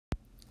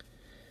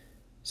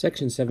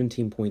Section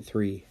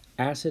 17.3,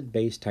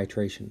 Acid-Base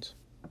Titrations.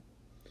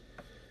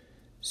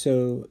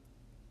 So,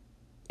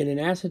 in an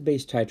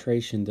acid-base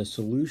titration, the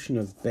solution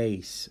of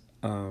base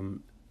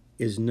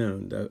is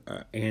known,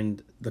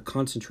 and the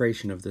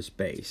concentration of this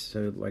base.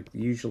 So, like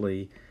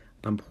usually,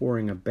 I'm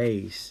pouring a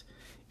base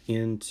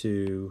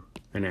into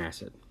an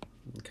acid.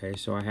 Okay,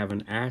 so I have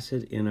an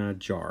acid in a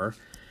jar,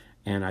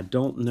 and I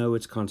don't know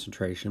its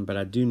concentration, but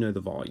I do know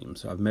the volume.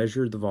 So I've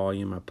measured the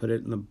volume. I put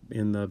it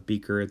in the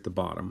beaker at the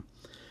bottom.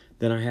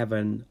 Then I have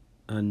a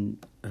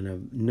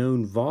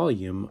known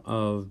volume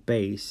of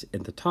base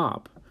at the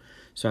top.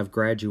 So I have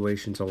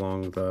graduations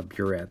along the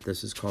burette.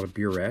 This is called a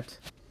burette,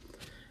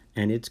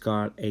 and it's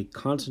got a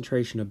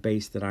concentration of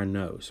base that I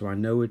know. So I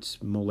know its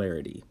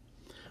molarity,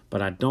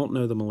 but I don't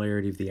know the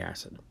molarity of the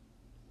acid.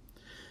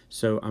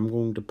 So I'm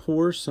going to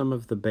pour some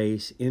of the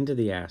base into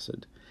the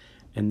acid,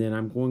 and then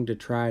I'm going to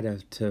try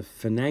to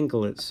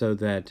finagle it so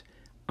that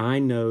I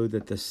know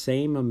that the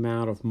same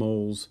amount of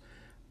moles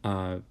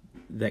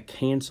that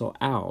cancel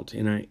out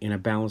in a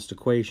balanced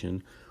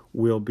equation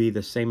will be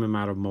the same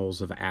amount of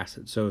moles of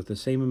acid. So if the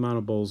same amount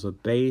of moles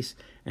of base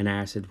and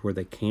acid where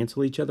they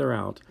cancel each other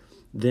out,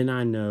 then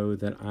I know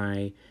that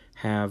I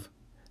have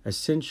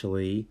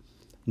essentially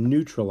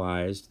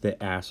neutralized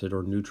the acid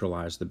or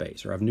neutralized the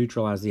base, or I've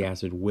neutralized the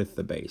acid with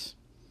the base.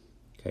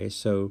 Okay,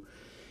 so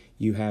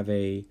you have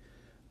a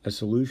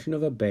solution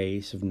of a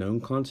base of known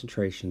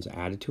concentrations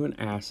added to an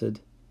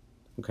acid.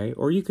 Okay,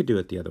 or you could do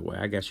it the other way.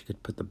 I guess you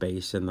could put the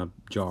base in the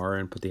jar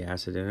and put the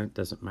acid in it.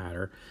 Doesn't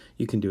matter.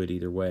 You can do it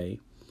either way.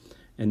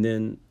 And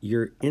then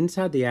you're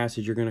inside the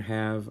acid, you're going to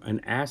have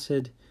an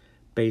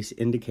acid-base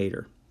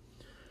indicator,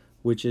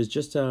 which is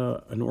just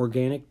an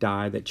organic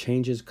dye that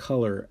changes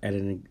color at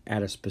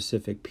a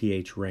specific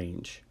pH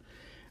range.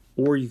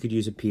 Or you could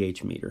use a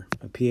pH meter.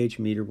 A pH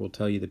meter will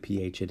tell you the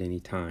pH at any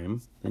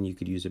time, and you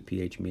could use a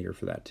pH meter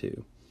for that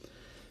too.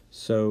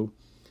 So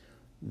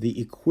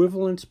the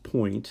equivalence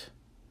point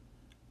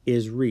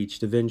is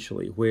reached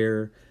eventually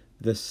where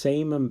the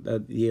same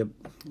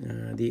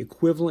the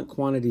equivalent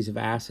quantities of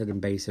acid and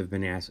base have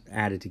been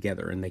added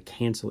together, and they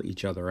cancel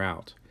each other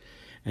out.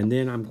 And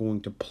then I'm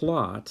going to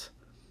plot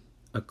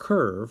a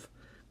curve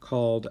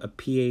called a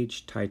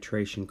pH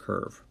titration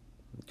curve.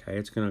 Okay,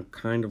 it's going to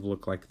kind of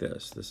look like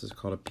this. This is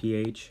called a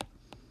pH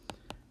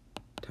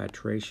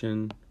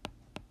titration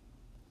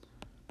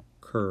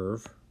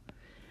curve,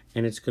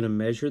 and it's going to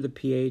measure the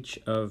pH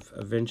of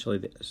originally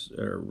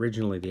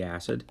the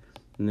acid.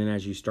 And then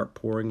as you start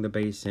pouring the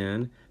base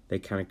in, they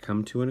kind of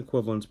come to an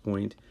equivalence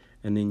point,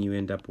 and then you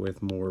end up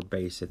with more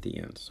base at the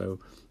end. So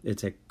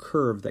it's a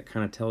curve that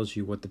kind of tells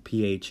you what the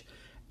pH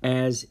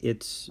as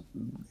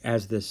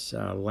this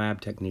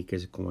lab technique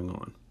is going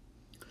on.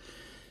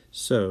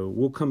 So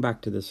we'll come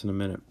back to this in a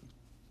minute.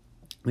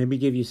 Let me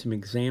give you some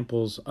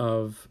examples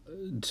of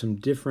some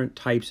different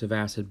types of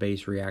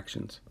acid-base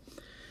reactions.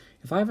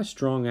 If I have a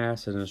strong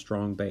acid and a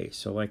strong base,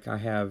 so like I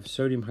have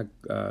sodium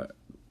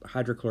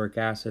hydrochloric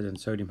acid and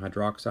sodium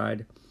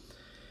hydroxide,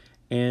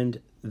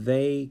 and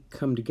they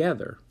come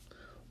together,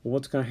 well,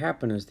 what's going to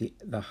happen is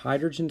the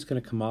hydrogen is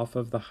going to come off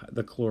of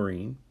the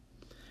chlorine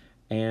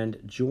and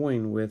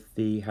join with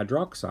the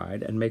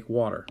hydroxide and make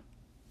water.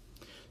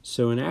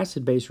 So an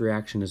acid-base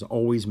reaction is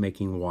always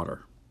making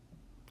water.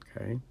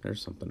 Okay,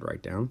 there's something to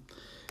write down.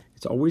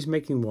 It's always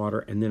making water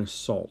and then a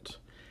salt.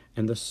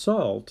 And the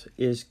salt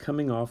is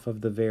coming off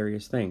of the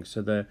various things.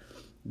 So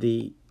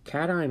the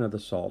cation of the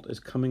salt is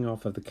coming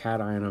off of the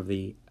cation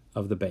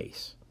of the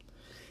base.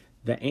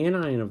 The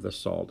anion of the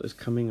salt is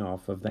coming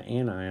off of the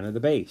anion of the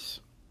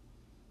base.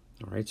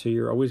 All right, so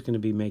you're always going to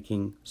be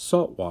making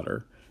salt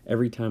water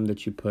every time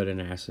that you put an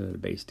acid and a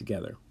base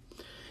together.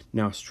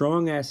 Now,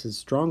 strong acids,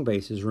 strong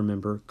bases,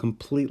 remember,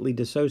 completely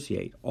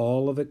dissociate.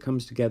 All of it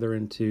comes together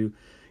into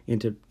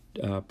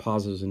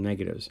positives and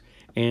negatives.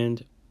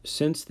 And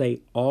since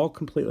they all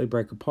completely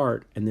break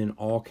apart and then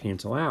all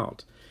cancel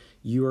out,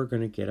 you are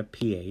going to get a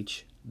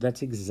pH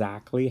that's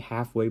exactly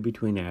halfway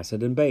between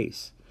acid and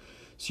base.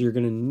 So you're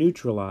going to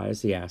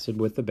neutralize the acid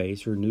with the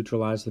base, or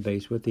neutralize the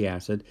base with the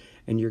acid,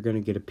 and you're going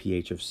to get a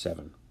pH of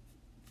 7.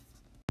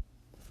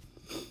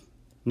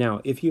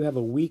 Now, if you have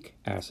a weak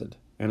acid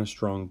and a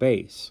strong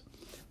base,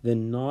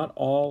 then not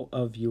all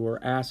of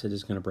your acid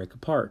is going to break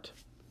apart.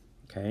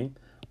 Okay?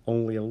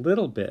 Only a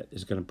little bit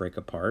is going to break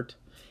apart.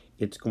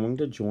 It's going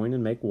to join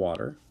and make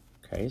water.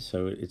 Okay,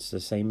 so it's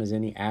the same as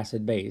any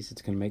acid base.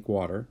 It's going to make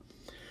water.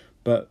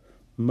 But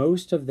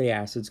most of the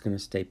acid's going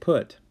to stay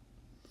put.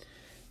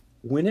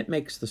 When it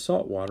makes the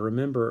salt water,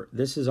 remember,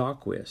 this is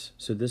aqueous,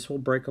 so this will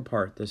break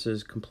apart. This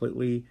is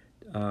completely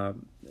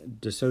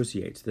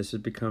dissociates. This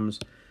becomes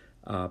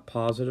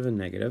positive and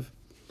negative.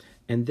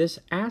 And this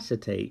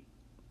acetate,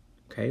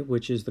 okay,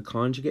 which is the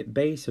conjugate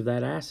base of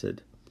that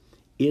acid,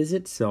 is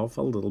itself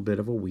a little bit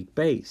of a weak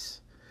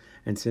base.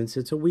 And since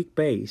it's a weak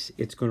base,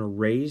 it's going to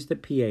raise the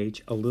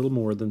pH a little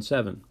more than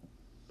 7.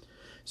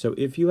 So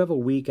if you have a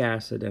weak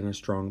acid and a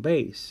strong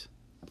base,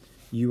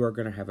 you are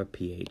going to have a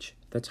pH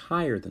that's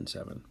higher than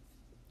 7.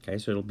 Okay,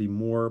 so it'll be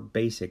more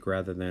basic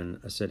rather than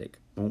acidic.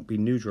 It won't be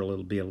neutral,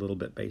 it'll be a little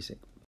bit basic.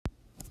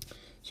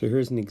 So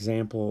here's an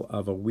example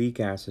of a weak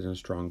acid and a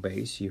strong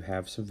base. You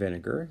have some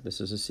vinegar.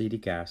 This is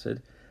acetic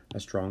acid. A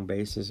strong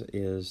base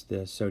is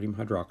the sodium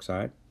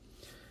hydroxide.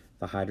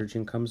 The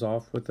hydrogen comes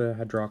off with the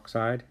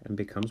hydroxide and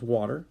becomes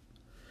water.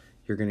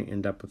 You're going to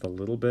end up with a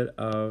little bit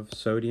of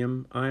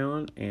sodium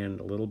ion and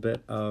a little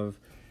bit of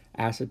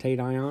acetate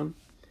ion.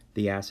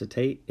 The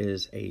acetate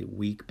is a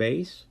weak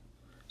base,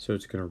 so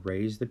it's going to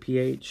raise the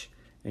pH,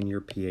 and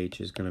your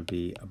pH is going to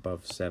be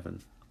above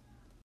 7.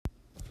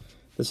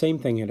 The same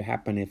thing would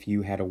happen if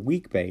you had a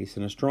weak base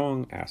and a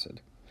strong acid.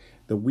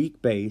 The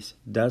weak base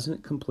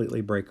doesn't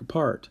completely break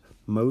apart.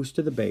 Most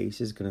of the base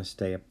is going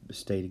to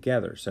stay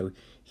together. So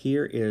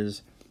here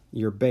is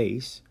your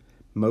base.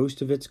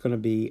 Most of it's going to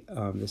be,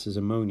 this is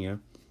ammonia.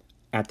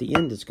 At the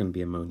end, it's going to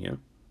be ammonia.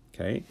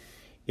 Okay,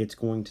 it's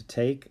going to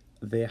take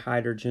the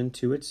hydrogen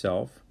to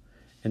itself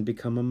and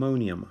become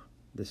ammonium.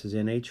 This is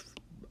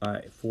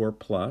NH4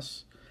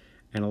 plus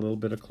and a little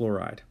bit of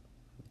chloride.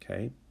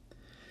 Okay,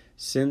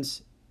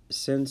 since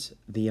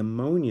the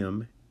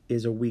ammonium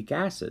is a weak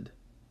acid,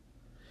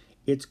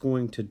 it's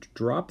going to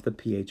drop the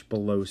pH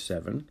below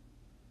 7.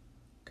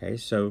 Okay,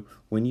 so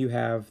when you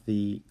have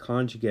the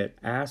conjugate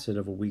acid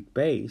of a weak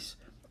base,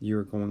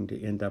 you're going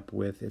to end up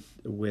with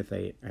a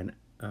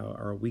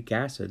weak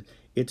acid.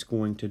 It's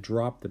going to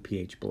drop the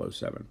pH below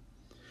 7.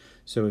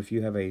 So if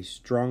you have a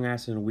strong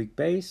acid and a weak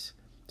base,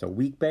 it's a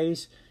weak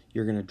base,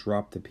 you're going to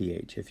drop the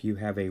pH. If you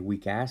have a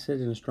weak acid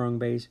and a strong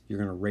base, you're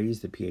going to raise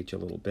the pH a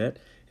little bit.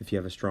 If you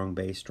have a strong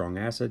base, strong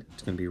acid,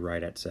 it's going to be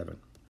right at 7.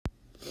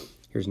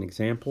 Here's an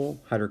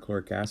example.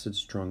 Hydrochloric acid,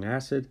 strong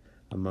acid.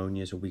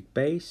 Ammonia is a weak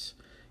base.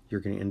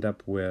 You're going to end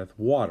up with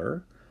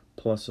water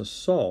plus a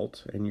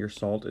salt, and your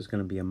salt is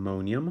going to be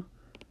ammonium,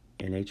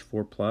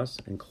 NH4 plus,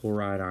 and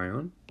chloride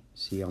ion,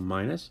 Cl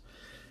minus.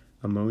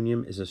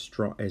 Ammonium is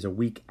a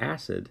weak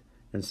acid,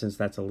 and since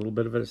that's a little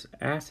bit of an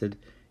acid,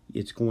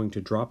 it's going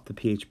to drop the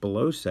pH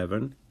below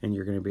 7, and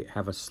you're going to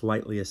have a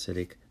slightly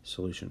acidic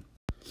solution.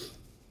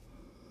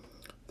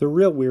 The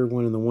real weird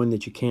one, and the one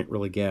that you can't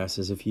really guess,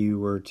 is if you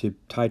were to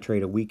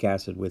titrate a weak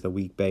acid with a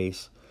weak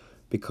base,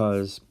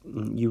 because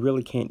you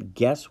really can't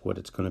guess what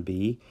it's going to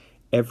be.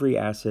 Every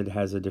acid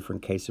has a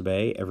different case of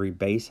A. Every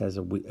base has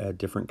a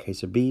different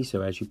case of B.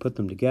 So as you put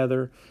them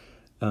together,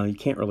 you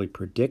can't really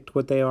predict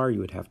what they are. You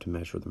would have to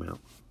measure them out.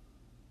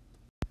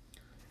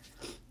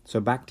 So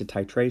back to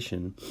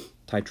titration.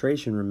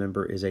 Titration,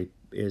 remember, is it's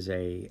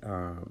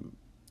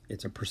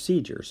a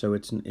procedure. So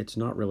it's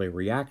not really a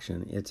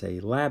reaction. It's a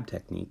lab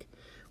technique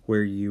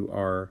where you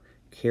have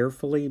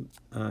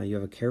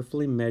a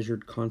carefully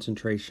measured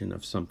concentration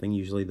of something,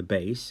 usually the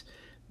base,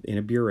 in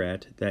a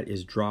burette that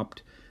is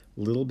dropped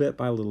little bit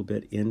by little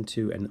bit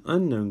into an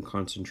unknown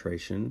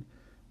concentration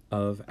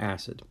of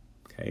acid,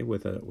 okay,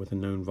 with a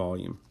known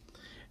volume.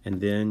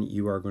 And then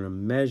you are going to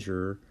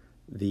measure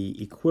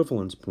the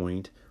equivalence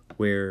point,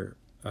 where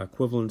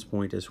equivalence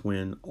point is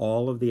when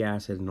all of the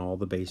acid and all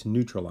the base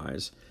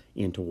neutralize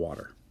into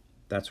water.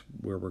 That's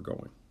where we're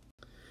going.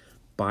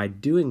 By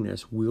doing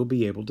this, we'll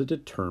be able to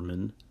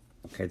determine,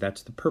 okay,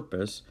 that's the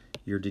purpose,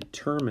 you're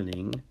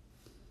determining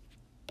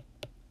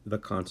the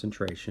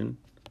concentration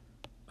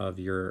of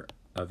your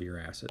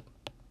acid.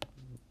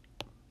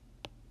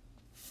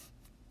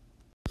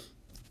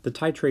 The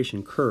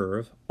titration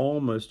curve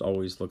almost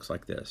always looks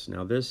like this.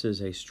 Now this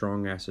is a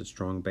strong acid,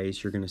 strong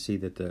base. You're going to see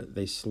that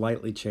they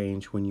slightly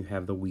change when you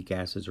have the weak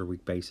acids or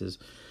weak bases,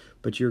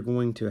 but you're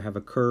going to have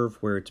a curve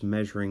where it's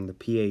measuring the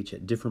pH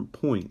at different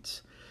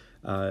points.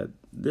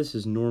 This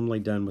is normally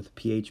done with a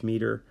pH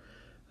meter.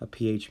 A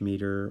pH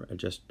meter,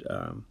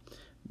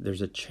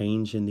 there's a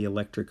change in the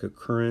electric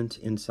current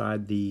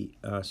inside the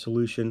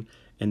solution,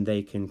 and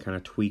they can kind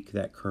of tweak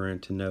that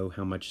current to know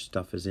how much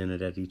stuff is in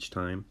it at each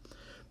time.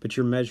 But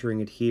you're measuring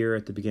it here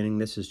at the beginning.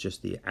 This is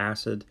just the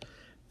acid.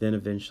 Then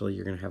eventually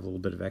you're going to have a little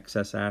bit of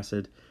excess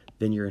acid.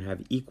 Then you're going to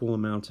have equal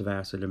amounts of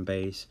acid and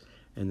base.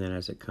 And then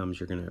as it comes,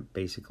 you're going to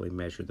basically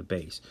measure the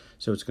base.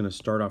 So it's going to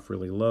start off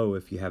really low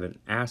if you have an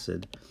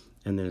acid,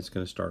 and then it's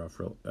going to start off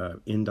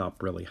end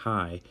up really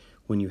high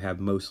when you have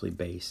mostly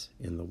base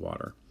in the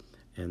water.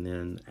 And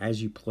then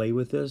as you play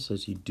with this,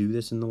 as you do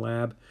this in the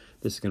lab,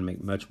 this is going to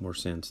make much more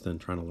sense than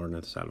trying to learn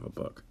this out of a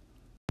book.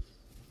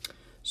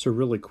 So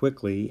really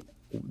quickly,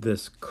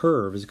 this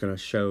curve is going to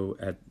show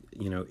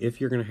if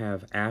you're going to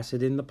have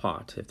acid in the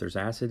pot, if there's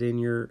acid in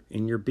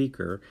your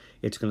beaker,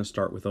 it's going to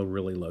start with a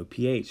really low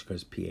pH,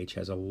 because pH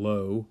has a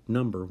low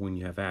number when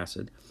you have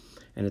acid.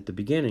 And at the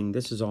beginning,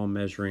 this is all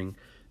measuring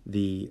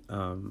it's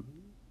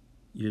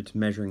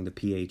measuring the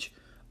pH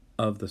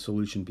of the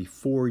solution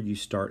before you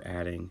start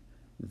adding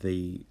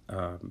the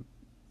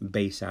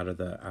base out of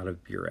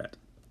burette.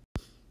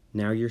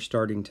 Now you're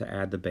starting to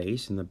add the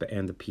base, and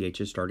the pH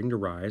is starting to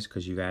rise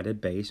because you've added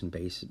base, and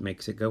base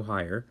makes it go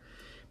higher.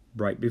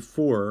 Right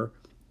before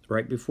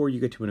you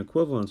get to an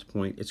equivalence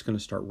point, it's going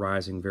to start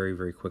rising very,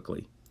 very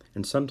quickly.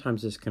 And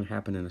sometimes this can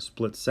happen in a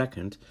split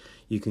second.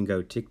 You can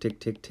go tick, tick,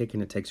 tick, tick,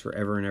 and it takes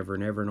forever and ever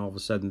and ever, and all of a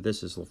sudden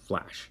this is a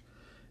flash.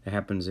 It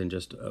happens in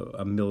just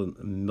a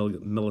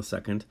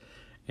millisecond,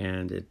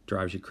 and it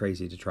drives you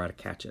crazy to try to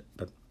catch it,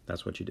 but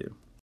that's what you do.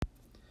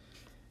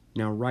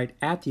 Now, right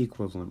at the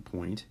equivalent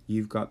point,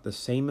 you've got the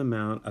same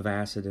amount of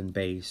acid and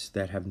base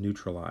that have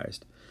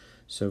neutralized.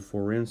 So,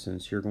 for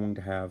instance, you're going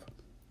to have,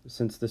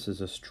 since this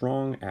is a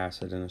strong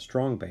acid and a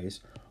strong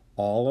base,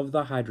 all of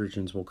the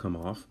hydrogens will come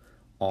off,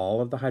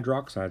 all of the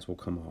hydroxides will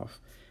come off,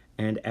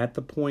 and at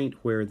the point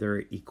where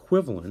they're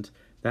equivalent,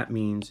 that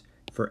means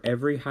for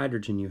every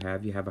hydrogen you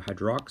have a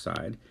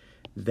hydroxide.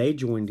 They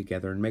join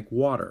together and make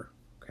water.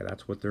 Okay,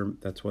 that's what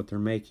they're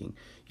making.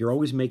 You're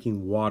always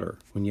making water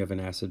when you have an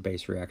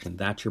acid-base reaction.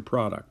 That's your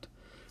product.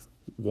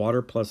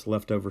 Water plus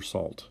leftover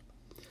salt.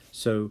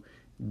 So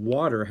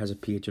water has a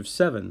pH of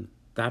 7.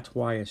 That's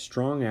why a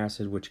strong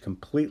acid, which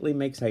completely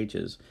makes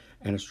H's,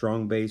 and a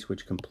strong base,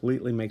 which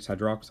completely makes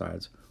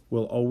hydroxides,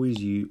 will always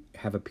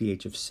have a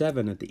pH of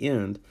 7 at the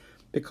end,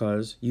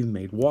 because you've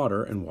made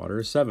water, and water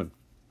is 7.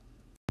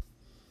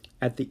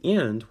 At the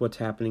end, what's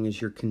happening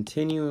is you're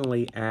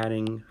continually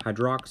adding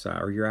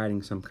hydroxide, or you're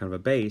adding some kind of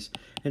a base,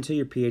 until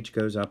your pH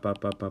goes up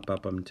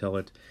until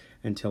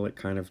it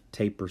kind of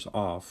tapers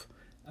off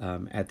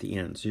at the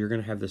end. So you're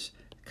going to have this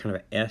kind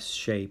of S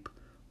shape,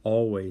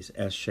 always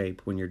S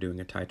shape when you're doing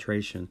a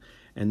titration.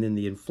 And then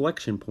the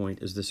inflection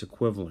point is this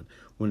equivalent,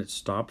 when it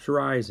stops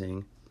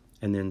rising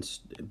and then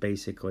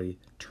basically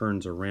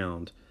turns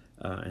around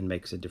and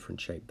makes a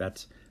different shape.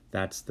 That's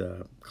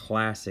the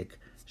classic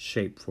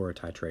shape for a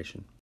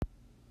titration.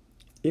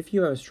 If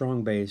you have a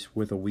strong base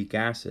with a weak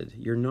acid,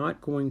 you're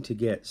not going to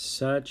get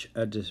such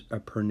a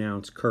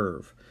pronounced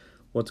curve.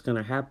 What's going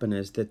to happen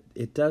is that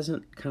it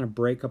doesn't kind of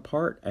break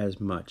apart as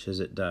much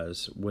as it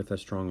does with a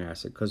strong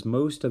acid, because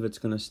most of it's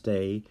going to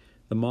stay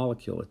the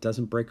molecule. It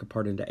doesn't break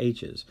apart into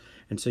H's.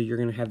 And so you're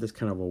going to have this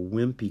kind of a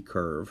wimpy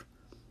curve.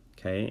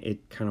 Okay,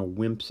 it kind of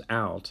wimps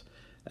out.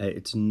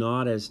 It's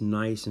not as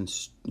nice and,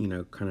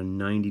 kind of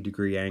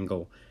 90-degree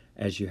angle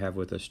as you have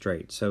with a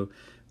straight. So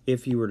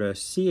if you were to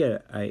see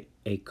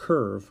a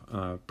curve,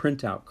 a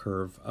printout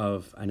curve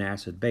of an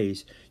acid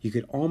base, you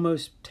could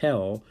almost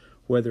tell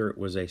whether it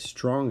was a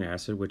strong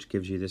acid, which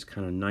gives you this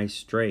kind of nice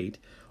straight,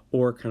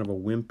 or kind of a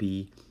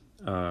wimpy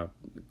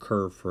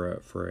curve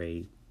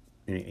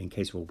in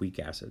case of a weak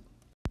acid.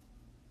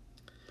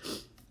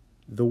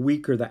 The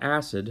weaker the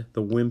acid,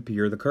 the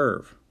wimpier the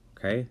curve.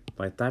 Okay,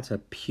 like that's a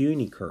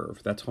puny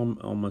curve. That's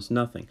almost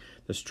nothing.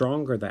 The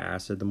stronger the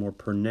acid, the more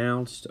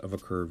pronounced of a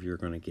curve you're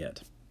going to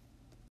get.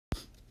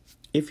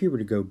 If you were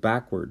to go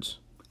backwards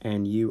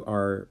and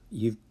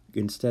you've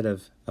instead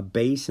of a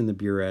base in the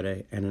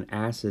burette and an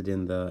acid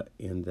in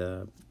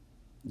the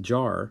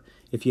jar,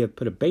 if you have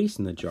put a base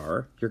in the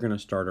jar, you're going to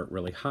start at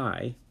really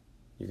high.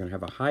 You're going to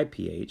have a high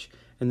pH,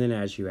 and then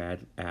as you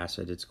add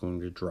acid, it's going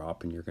to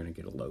drop and you're going to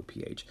get a low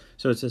pH.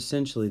 So it's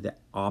essentially the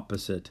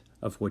opposite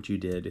of what you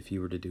did if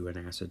you were to do an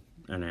acid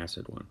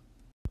one.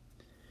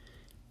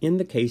 In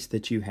the case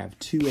that you have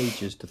two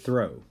H's to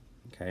throw,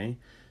 okay,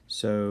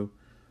 so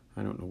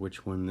I don't know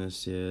which one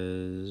this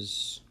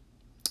is.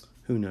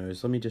 Who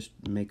knows? Let me just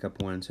make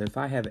up one. So if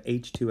I have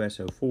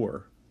H2SO4,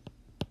 all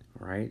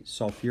right,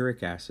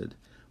 sulfuric acid,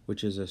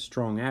 which is a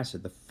strong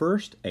acid, the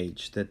first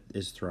H that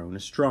is thrown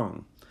is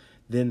strong.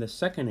 Then the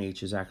second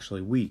H is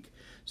actually weak.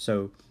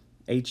 So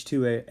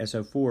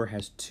H2SO4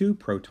 has 2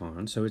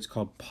 protons, so it's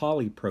called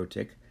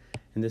polyprotic.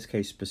 In this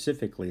case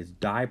specifically, it's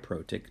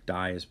diprotic.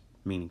 Di is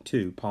meaning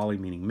 2, poly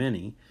meaning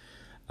many.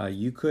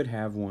 You could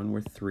have one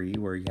with 3,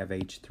 where you have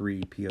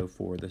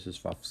H3PO4. This is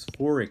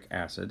phosphoric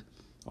acid,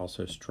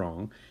 also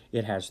strong.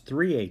 It has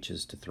 3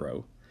 H's to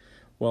throw.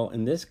 Well,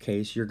 in this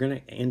case, you're going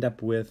to end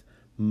up with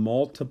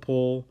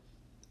multiple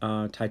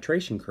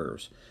titration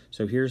curves.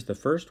 So here's the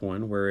first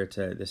one where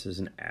this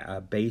is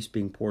a base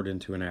being poured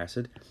into an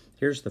acid.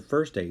 Here's the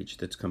first H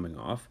that's coming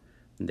off,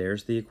 and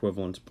there's the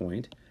equivalence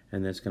point,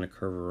 and then it's going to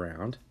curve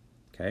around.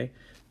 Okay,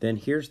 then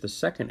here's the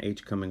second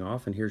H coming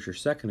off, and here's your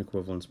second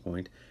equivalence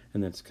point,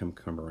 and then it's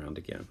come around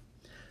again.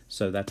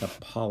 So that's a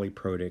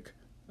polyprotic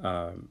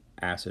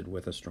acid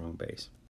with a strong base.